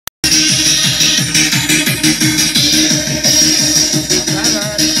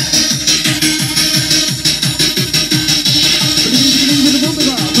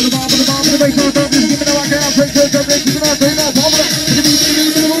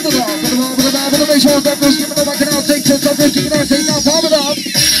this one, that was giving up like an outtake to the first thing I say now, palm it up.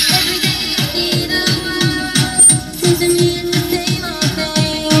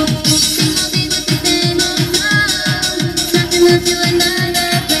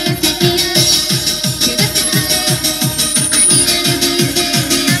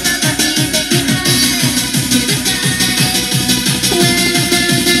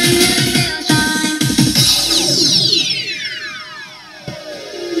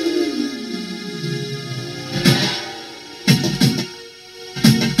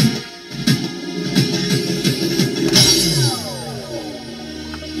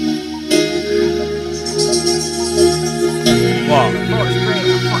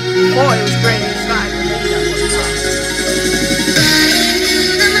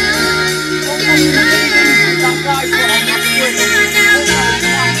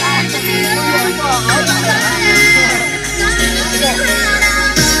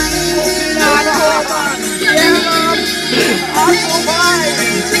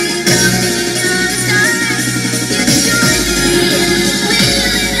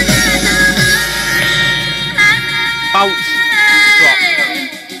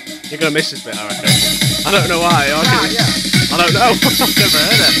 You're gonna miss this bit, I reckon. I don't know why. I don't know. I've never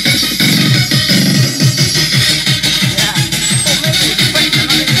heard it.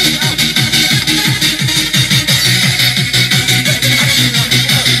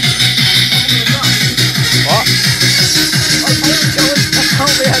 What?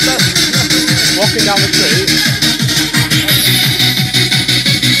 Walking down the street.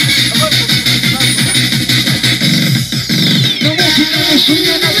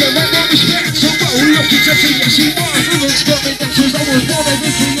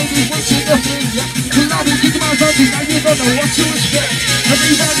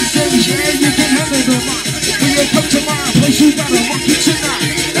 Everybody says, yeah, you can handle the mic. When you come to my place, you gotta rock it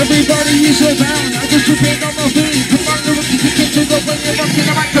tonight. Everybody is around, I just depend on my feet. Come on, look, you can to the way you're rocking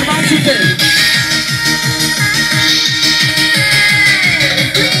the mic, come on today.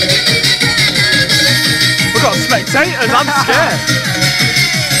 We've got spectators, I'm scared.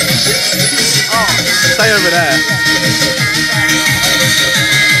 Oh, stay over there.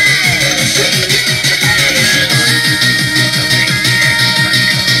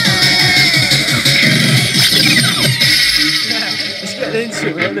 Into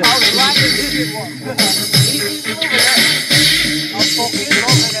it, isn't it? I was right in it one. I'll fucking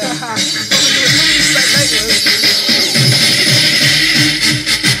love it.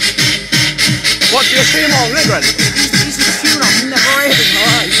 What do you see him on, Ligren? This is a tune I've never heard in my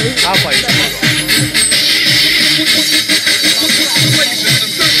life. I'll play it.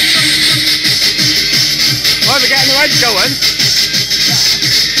 Right, we're getting the wedge going.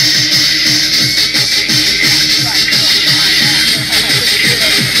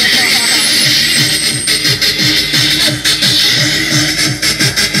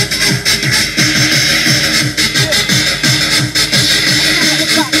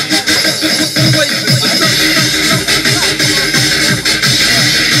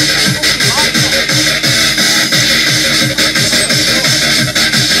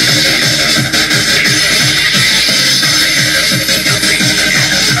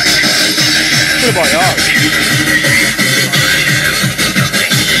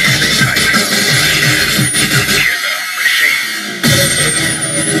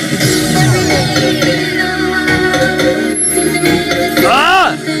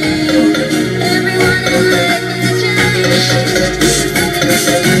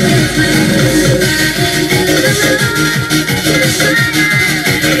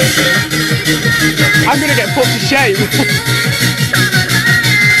 I'm gonna get put to shame.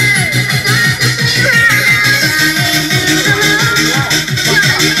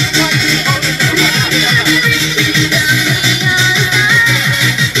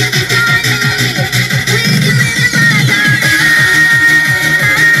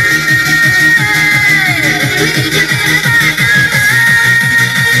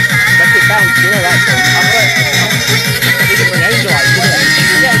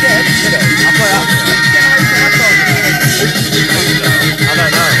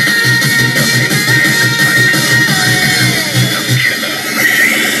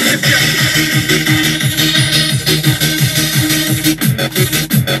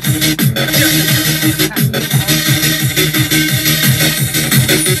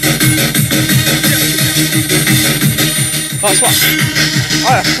 That's what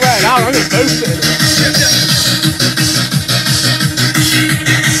I swear now I'm gonna boost it.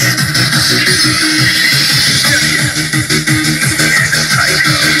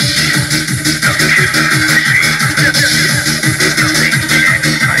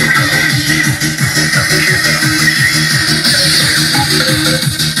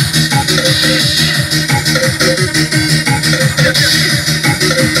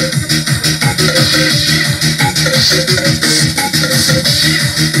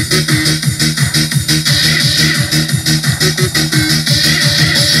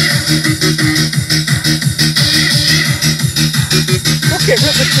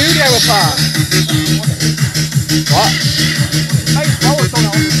 Rip the studio apart. What? Hey, Wallace on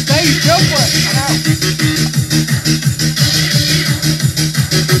the stage, go for it. I know.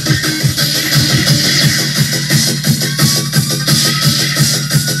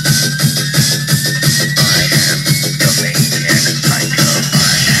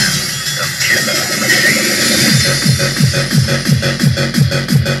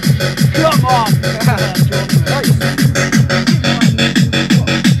 Come on.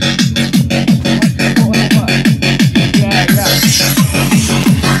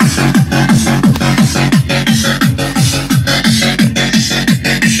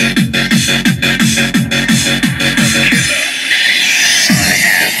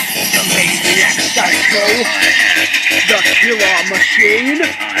 The killer machine.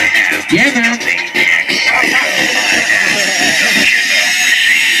 Yeah, man.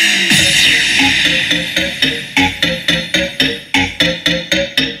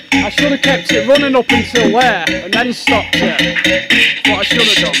 I should have kept it running up until there and then stopped it. What I should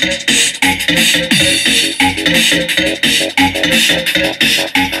have done.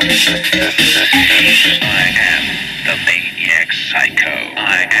 I am the maniac psycho. I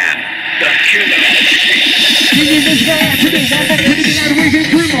am the killer machine. Singing this guy out today, while I'm putting it out of ways and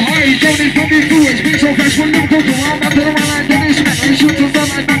criminal. How you going in from these fluids? Being so fast, when you go around, I turn around like Dennis Smith. And shoot to run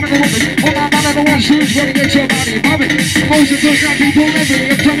like I'm in the woman. All my man, I don't want shoes, gonna get your body bobbing. Most of those got people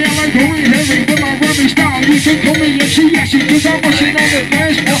living. I'm telling you, I like going heavy. With my rubbish style, you can call me a Ashy, cause I'm rushing on the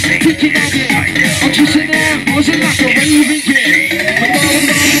fast walk. Picking out it. I'm kissing there, buzzing like a raving kid.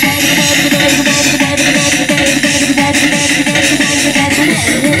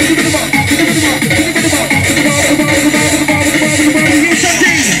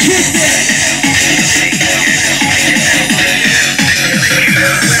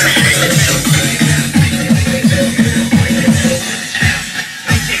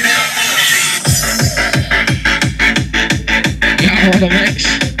 The mix.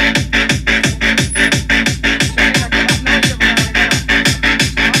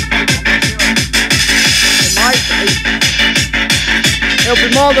 It'll be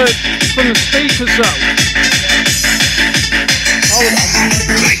more from the speakers though. Hold on.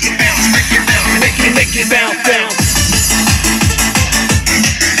 Make it bounce, make it bounce, make it bounce, bounce.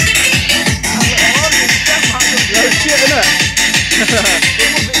 No shit, innit?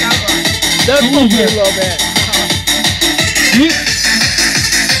 Don't love you a little bit.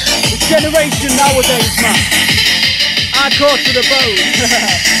 This generation nowadays, man. Hardcore to the bone.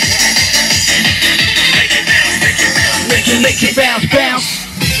 Make it bounce, bounce.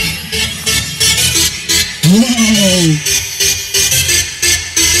 Whoa.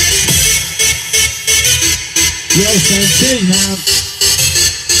 Yo, Sam.T, man.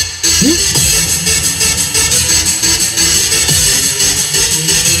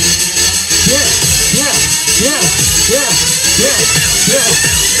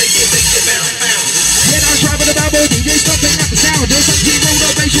 When I was rapping about DJ stomping at the sound, there's some key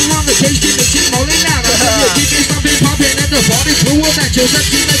motivation on the case, keep the shit rolling out. DJ stomping, popping at the party, full of matches. That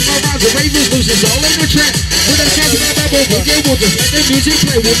team makes my rhymes, the Ravers loses all in the trend. When I'm talking about boogie, we'll just let the music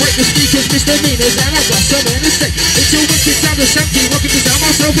play. We'll break the speakers, misdemeanors, and I got some in the state. It's a wicked sound of Sam.T, rocking this out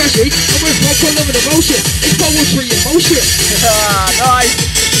myself, Ashy. I'm with pop full of emotion, it's poetry in motion. Nice.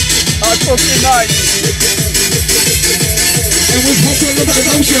 That's fucking nice. And we're pop full of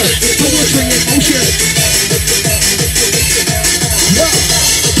emotion, poetry in motion. Yeah.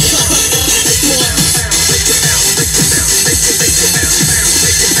 Yo.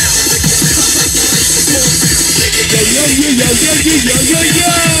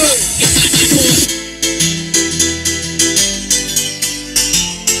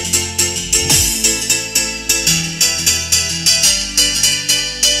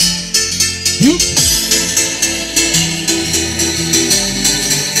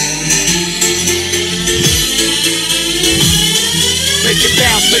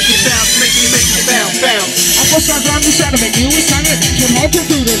 What's up, I'm just trying to make you excited. From hard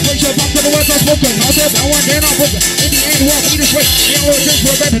computers, raise your pop to the words I'm spoken. All that now and then I'm broken. In the end, walk me this way. You know it's just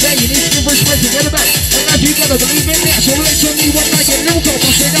for a better day. You need to give respect to get it back. And now you gotta believe in that. So let's show me one night and lyrical.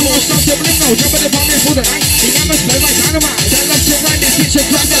 Don't say that won't stop to blink. No, jumping upon me for the night. The numbers play like dynamite. That left to right, this bitch,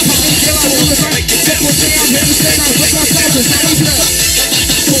 crack that pop and kill out all the time. Check what say I'm here to stay now. Put my soldiers, now we play.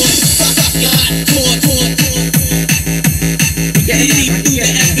 Yeah, do the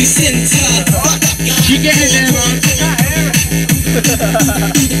epicenter.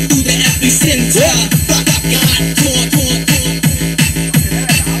 Bye.